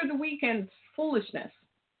 especially after the weekend foolishness,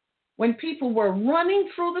 when people were running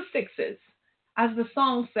through the sixes, as the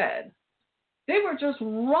song said, they were just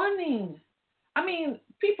running. I mean,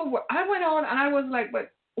 I went on and I was like,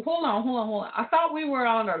 but hold on. I thought we were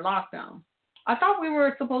under lockdown. I thought we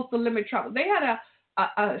were supposed to limit travel. They had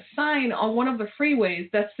a sign on one of the freeways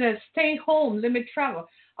that says, stay home, limit travel.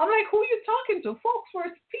 I'm like, who are you talking to? Folks were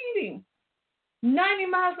speeding 90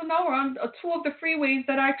 miles an hour on two of the freeways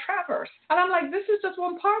that I traverse. And I'm like, this is just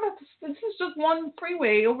one part of this. This is just one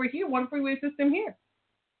freeway over here, one freeway system here.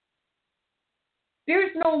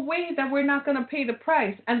 There's no way that we're not going to pay the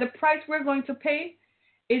price. And the price we're going to pay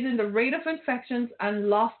is in the rate of infections and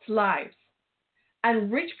lost lives.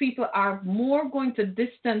 And rich people are more going to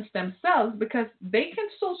distance themselves because they can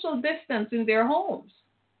social distance in their homes.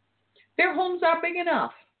 Their homes are big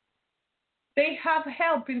enough. They have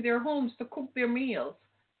help in their homes to cook their meals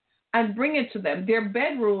and bring it to them. Their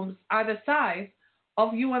bedrooms are the size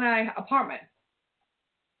of you and I apartment.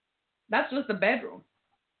 That's just a bedroom.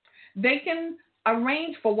 They can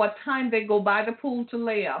arrange for what time they go by the pool to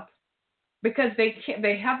lay up because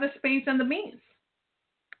they have the space and the means.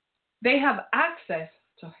 They have access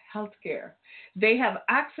to health care. They have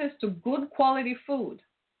access to good quality food.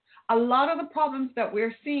 A lot of the problems that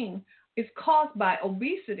we're seeing is caused by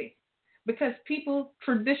obesity because people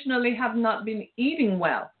traditionally have not been eating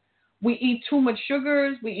well. We eat too much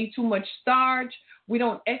sugars. We eat too much starch. We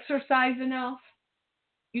don't exercise enough.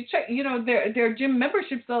 You check, there are gym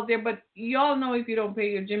memberships out there, but you all know if you don't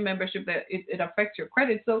pay your gym membership that it affects your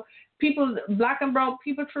credit. So people, black and brown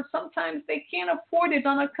people, sometimes they can't afford it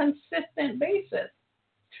on a consistent basis.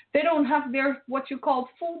 They don't have their what you call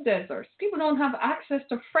food deserts. People don't have access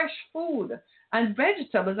to fresh food and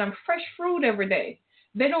vegetables and fresh fruit every day.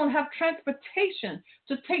 They don't have transportation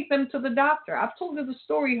to take them to the doctor. I've told you the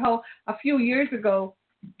story how a few years ago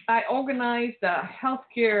I organized a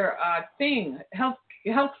healthcare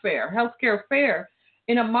healthcare fair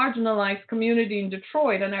in a marginalized community in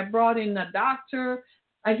Detroit, and I brought in a doctor.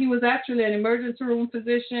 He was actually an emergency room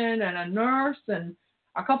physician and a nurse and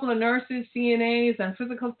a couple of nurses, CNAs, and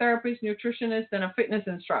physical therapists, nutritionists, and a fitness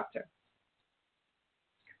instructor.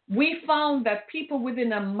 We found that people within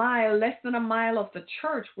less than a mile of the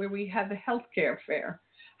church where we had the healthcare fair,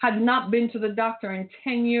 had not been to the doctor in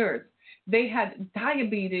 10 years. They had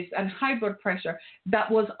diabetes and high blood pressure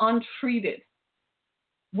that was untreated.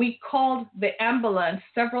 We called the ambulance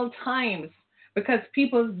several times because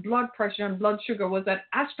people's blood pressure and blood sugar was at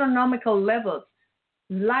astronomical levels,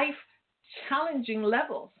 life-challenging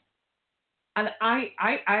levels. And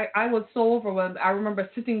I was so overwhelmed. I remember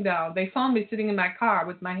sitting down. They found me sitting in my car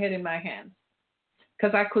with my head in my hands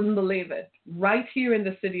because I couldn't believe it, right here in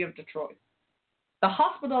the city of Detroit. The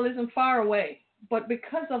hospital isn't far away, but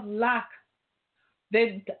because of lack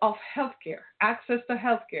of health care, access to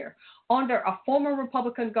health care, under a former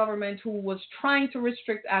Republican government who was trying to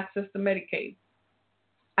restrict access to Medicaid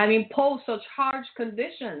and impose such harsh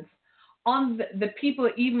conditions on the people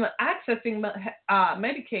even accessing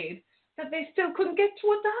Medicaid, that they still couldn't get to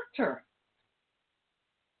a doctor.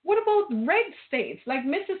 What about red states like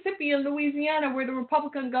Mississippi and Louisiana where the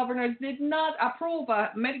Republican governors did not approve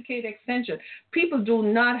a Medicaid extension? People do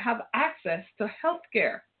not have access to health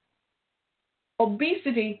care.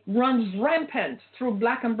 Obesity runs rampant through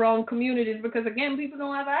black and brown communities because, again, people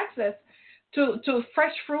don't have access to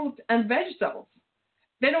fresh fruit and vegetables.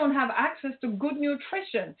 They don't have access to good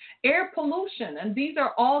nutrition, air pollution, and these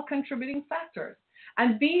are all contributing factors.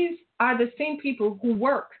 And these are the same people who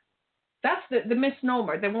work That's the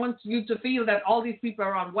misnomer. They want you to feel that all these people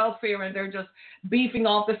are on welfare and they're just beefing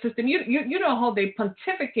off the system. You know how they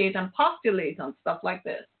pontificate and postulate on stuff like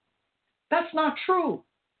this. That's not true.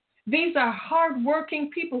 These are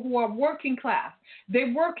hardworking people who are working class.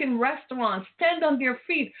 They work in restaurants, stand on their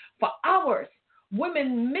feet for hours.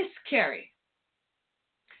 Women miscarry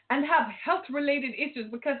and have health-related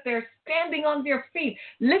issues because they're standing on their feet,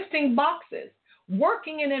 lifting boxes,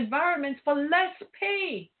 working in environments for less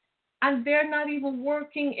pay. And they're not even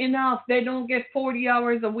working enough. They don't get 40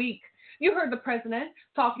 hours a week. You heard the president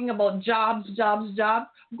talking about jobs, jobs, jobs.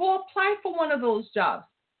 Go apply for one of those jobs.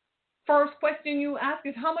 First question you ask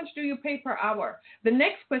is, how much do you pay per hour? The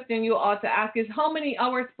next question you ought to ask is, how many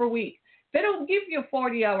hours per week? They don't give you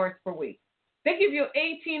 40 hours per week. They give you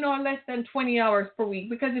 18 or less than 20 hours per week,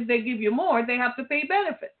 because if they give you more, they have to pay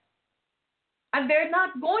benefits. And they're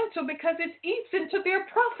not going to, because it eats into their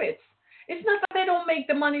profits. It's not that they don't make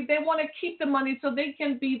the money. They want to keep the money so they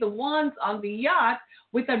can be the ones on the yacht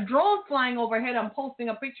with a drone flying overhead and posting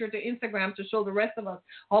a picture to Instagram to show the rest of us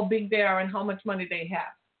how big they are and how much money they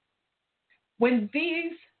have. When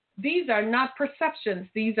these are not perceptions,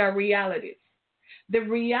 these are realities. The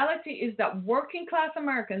reality is that working class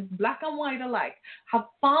Americans, black and white alike, have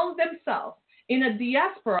found themselves in a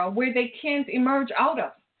diaspora where they can't emerge out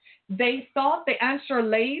of. They thought the answer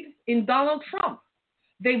laid in Donald Trump.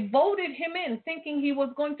 They voted him in thinking he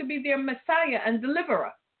was going to be their messiah and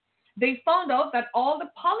deliverer. They found out that all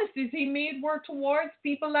the policies he made were towards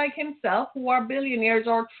people like himself who are billionaires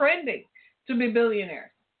or trending to be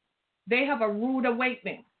billionaires. They have a rude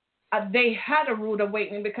awakening. They had a rude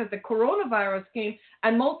awakening because the coronavirus came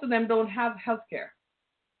and most of them don't have health care.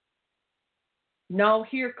 Now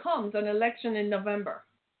here comes an election in November.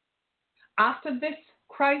 After this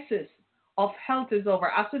crisis of health is over,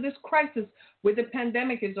 after this crisis with the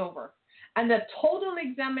pandemic is over, and the total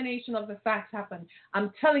examination of the facts happen,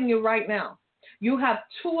 I'm telling you right now, you have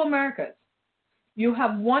two Americas. You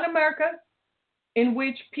have one America in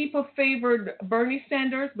which people favored Bernie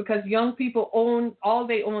Sanders because young people all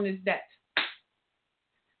they own is debt.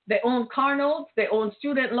 They own car notes, they own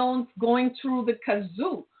student loans going through the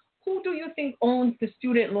kazoo. Who do you think owns the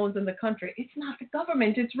student loans in the country? It's not the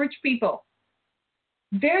government, it's rich people.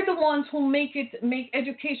 They're the ones who make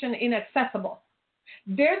education inaccessible.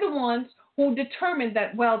 They're the ones who determine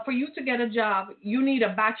that, well, for you to get a job, you need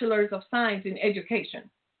a bachelor's of science in education.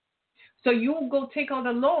 So you go take out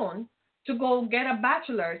a loan to go get a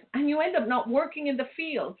bachelor's, and you end up not working in the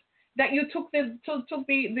field that you took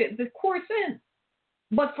the course in.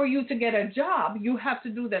 But for you to get a job, you have to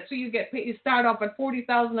do that. So you get paid. You start off at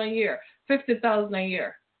 $40,000 a year, $50,000 a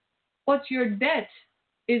year, but your debt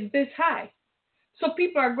is this high. So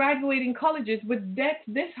people are graduating colleges with debt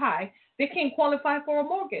this high, they can't qualify for a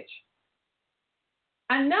mortgage.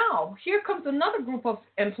 And now here comes another group of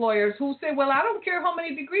employers who say, well, I don't care how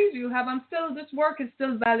many degrees you have, this work is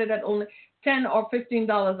still valid at only $10 or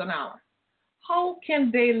 $15 an hour. How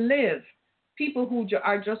can they live? People who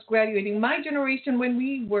are just graduating. My generation, when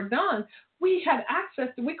we were done, we had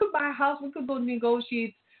access to, we could buy a house, we could go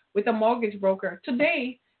negotiate with a mortgage broker.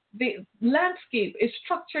 Today, the landscape is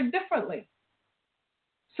structured differently.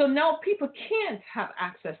 So now people can't have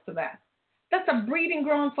access to that. That's a breeding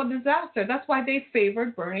ground for disaster. That's why they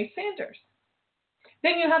favored Bernie Sanders.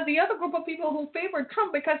 Then you have the other group of people who favored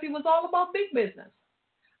Trump because he was all about big business.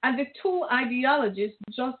 And the two ideologies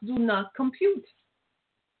just do not compute.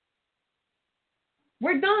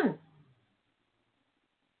 We're done.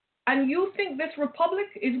 And you think this republic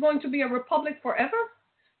is going to be a republic forever?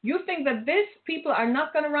 You think that these people are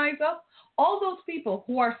not going to rise up? All those people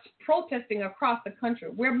who are protesting across the country,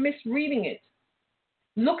 we're misreading it.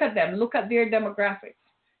 Look at them. Look at their demographics.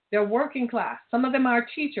 They're working class. Some of them are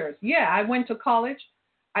teachers. Yeah, I went to college.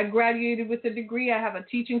 I graduated with a degree. I have a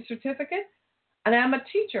teaching certificate. And I'm a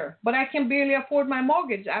teacher, but I can barely afford my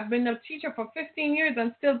mortgage. I've been a teacher for 15 years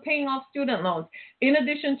and still paying off student loans in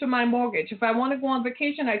addition to my mortgage. If I want to go on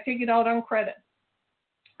vacation, I take it out on credit.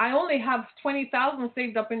 I only have $20,000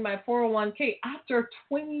 saved up in my 401k after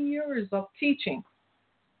 20 years of teaching.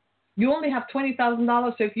 You only have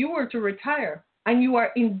 $20,000. So if you were to retire and you are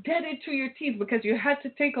indebted to your teeth because you had to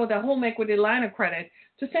take out a home equity line of credit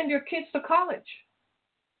to send your kids to college,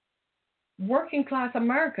 working class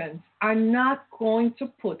Americans are not going to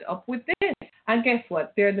put up with this. And guess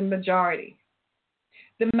what? They're the majority.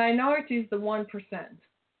 The minority is the 1%.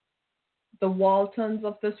 The Waltons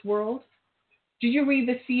of this world. Did you read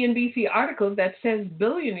the CNBC article that says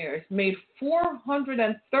billionaires made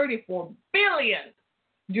 $434 billion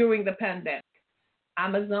during the pandemic?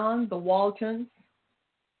 Amazon, the Waltons,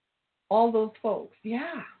 all those folks.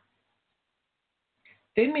 Yeah.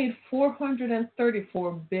 They made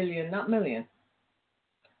 434 billion, not million,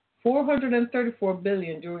 434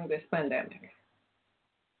 billion during this pandemic.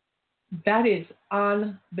 That is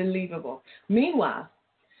unbelievable. Meanwhile,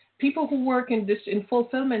 people who work in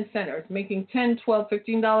fulfillment centers making $10, $12,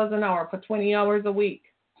 $15 an hour for 20 hours a week.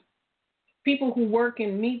 People who work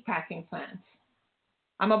in meat packing plants.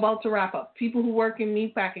 I'm about to wrap up. People who work in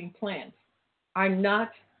meat packing plants are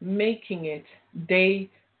not making it day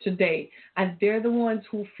to day. And they're the ones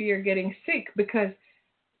who fear getting sick because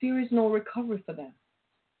there is no recovery for them.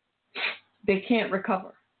 They can't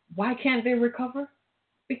recover. Why can't they recover?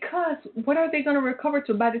 Because what are they going to recover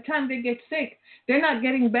to? By the time they get sick, they're not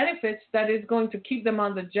getting benefits that is going to keep them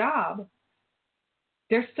on the job.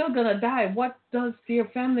 They're still going to die. What does their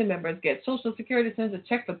family members get? Social Security sends a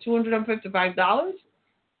check for $255.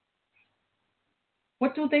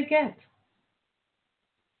 What do they get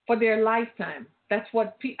for their lifetime? That's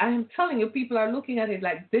what I am telling you. People are looking at it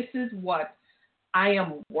like, this is what I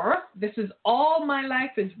am worth. This is all my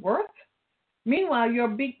life is worth. Meanwhile, you're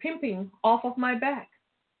big pimping off of my back.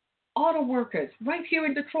 Auto workers right here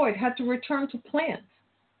in Detroit had to return to plants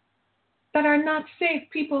that are not safe.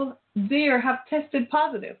 People there have tested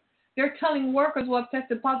positive. They're telling workers who have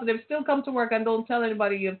tested positive, still come to work and don't tell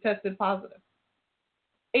anybody you've tested positive.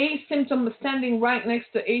 Standing right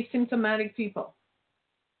next to asymptomatic people.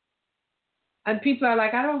 And people are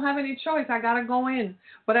like, I don't have any choice. I got to go in.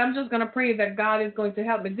 But I'm just going to pray that God is going to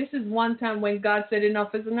help me. This is one time when God said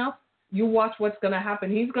enough is enough. You watch what's going to happen.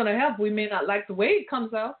 He's going to help. We may not like the way it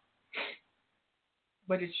comes out,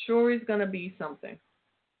 but it sure is going to be something.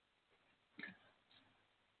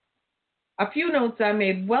 A few notes I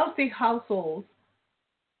made. Wealthy households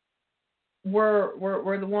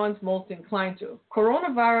were the ones most inclined to.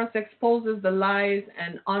 Coronavirus exposes the lies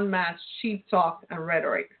and unmatched cheap talk and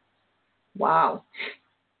rhetoric. Wow.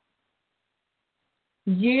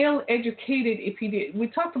 Yale educated, we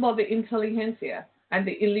talked about the intelligentsia and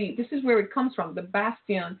the elite. This is where it comes from, the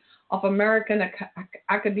bastion of American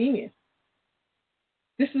academia.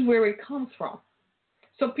 This is where it comes from.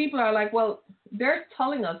 So people are like, well, they're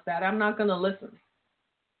telling us that. I'm not going to listen.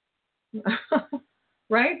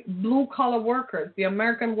 Right? Blue-collar workers, the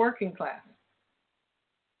American working class.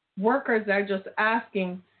 Workers are just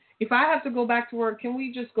asking, if I have to go back to work, can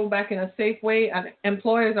we just go back in a safe way? And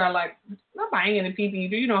employers are like, I'm not buying any PPE.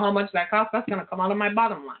 Do you know how much that costs? That's going to come out of my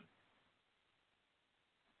bottom line.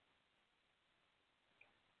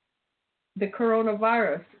 The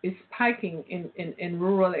coronavirus is spiking in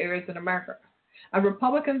rural areas in America. And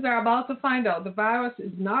Republicans are about to find out the virus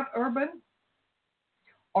is not urban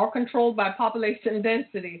or controlled by population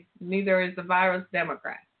density. Neither is the virus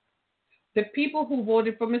Democrat. The people who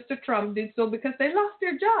voted for Mr. Trump did so because they lost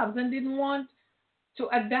their jobs and didn't want to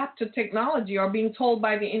adapt to technology or being told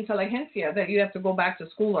by the intelligentsia that you have to go back to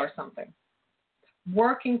school or something.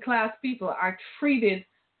 Working class people are treated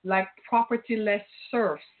like property-less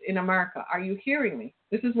serfs in America. Are you hearing me?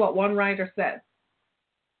 This is what one writer said.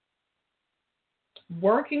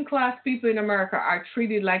 Working class people in America are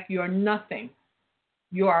treated like you're nothing.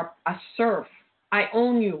 You are a serf. I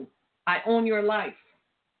own you. I own your life.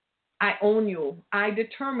 I own you. I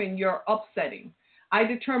determine your upsetting. I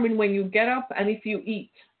determine when you get up and if you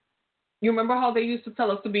eat. You remember how they used to tell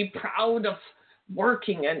us to be proud of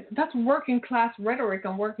working, and that's working class rhetoric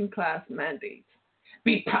and working class mandates.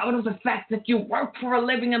 Be proud of the fact that you work for a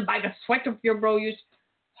living and by the sweat of your brow you...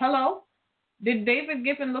 Hello? Did David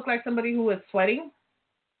Giffen look like somebody who was sweating?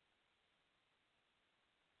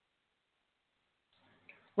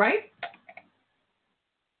 Right?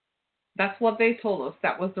 That's what they told us.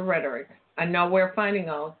 That was the rhetoric. And now we're finding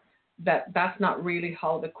out that that's not really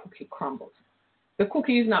how the cookie crumbles. The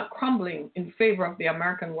cookie is not crumbling in favor of the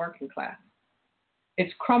American working class.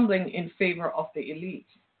 It's crumbling in favor of the elite.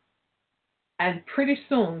 And pretty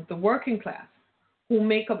soon, the working class, who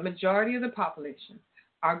make up majority of the population,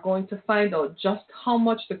 are going to find out just how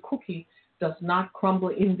much the cookie does not crumble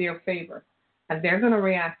in their favor. And they're going to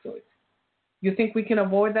react to it. You think we can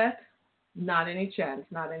avoid that? Not any chance,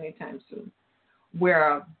 not anytime soon.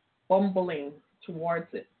 We're bumbling towards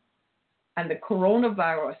it. And the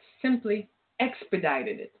coronavirus simply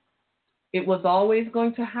expedited it. It was always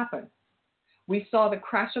going to happen. We saw the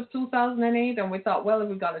crash of 2008 and we thought, well, if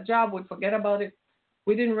we got a job, we'd forget about it.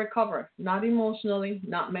 We didn't recover, not emotionally,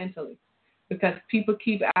 not mentally, because people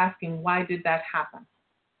keep asking, why did that happen?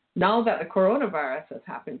 Now that the coronavirus has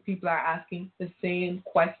happened, people are asking the same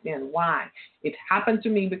question, why? It happened to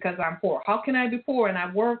me because I'm poor. How can I be poor and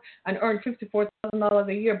I work and earn $54,000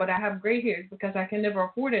 a year, but I have gray hairs because I can never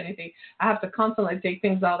afford anything? I have to constantly take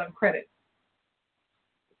things out on credit.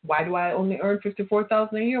 Why do I only earn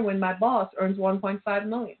 $54,000 a year when my boss earns $1.5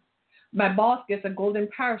 million? My boss gets a golden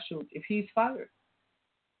parachute if he's fired.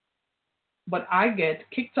 But I get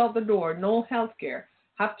kicked out the door, no health care,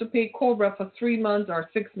 have to pay COBRA for 3 months or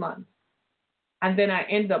 6 months. And then I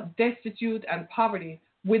end up destitute and poverty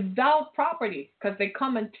without property because they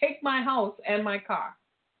come and take my house and my car.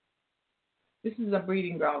 This is a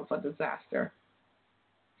breeding ground for disaster.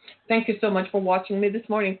 Thank you so much for watching me this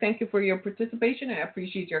morning. Thank you for your participation. I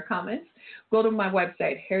appreciate your comments. Go to my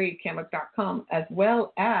website, harrietkemmick.com, as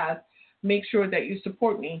well as make sure that you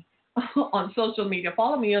support me on social media.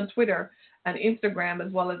 Follow me on Twitter and Instagram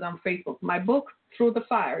as well as on Facebook. My book, Through the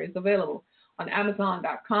Fire, is available on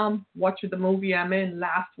Amazon.com. Watch the movie I'm in,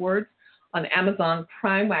 Last Words, on Amazon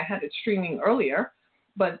Prime. I had it streaming earlier,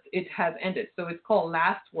 but it has ended. So it's called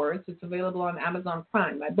Last Words. It's available on Amazon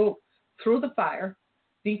Prime. My book, Through the Fire,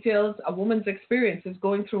 details a woman's experiences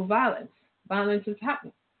going through violence. Violence is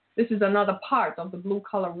happening. This is another part of the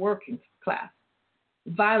blue-collar working class.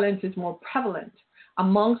 Violence is more prevalent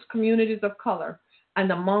amongst communities of color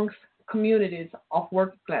and amongst communities of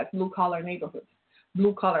working class, blue-collar neighborhoods,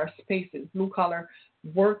 blue-collar spaces, blue-collar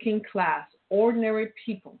working class, ordinary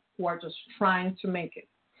people who are just trying to make it.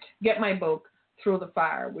 Get my book, Through the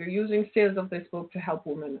Fire. We're using sales of this book to help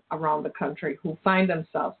women around the country who find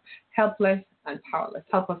themselves helpless and powerless.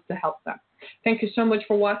 Help us to help them. Thank you so much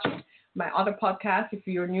for watching. My other podcast, if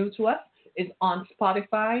you're new to us, is on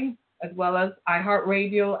Spotify, as well as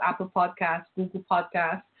iHeartRadio, Apple Podcasts, Google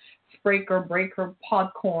Podcasts, Spreaker, Breaker,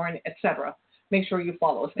 Podcorn, etc. Make sure you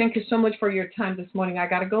follow us. Thank you so much for your time this morning. I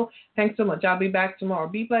got to go. Thanks so much. I'll be back tomorrow.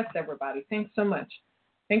 Be blessed, everybody. Thanks so much.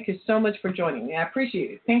 Thank you so much for joining me. I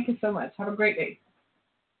appreciate it. Thank you so much. Have a great day.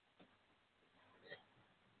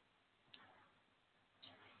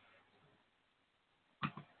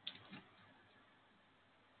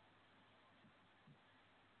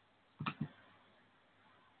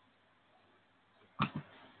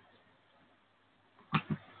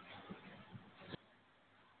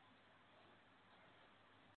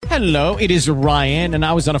 Hello, it is Ryan, and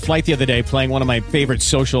I was on a flight the other day playing one of my favorite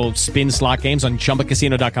social spin slot games on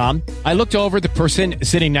ChumbaCasino.com. I looked over at the person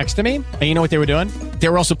sitting next to me, and you know what they were doing? They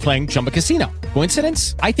were also playing Chumba Casino.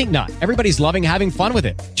 Coincidence? I think not. Everybody's loving having fun with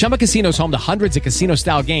it. Chumba Casino is home to hundreds of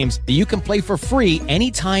casino-style games that you can play for free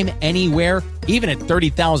anytime, anywhere, even at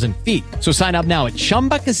 30,000 feet. So sign up now at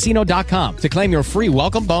ChumbaCasino.com to claim your free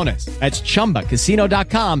welcome bonus. That's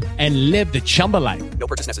ChumbaCasino.com and live the Chumba life. No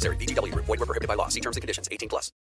purchase necessary. VGW Group. Void where prohibited by law. See terms and conditions. 18+.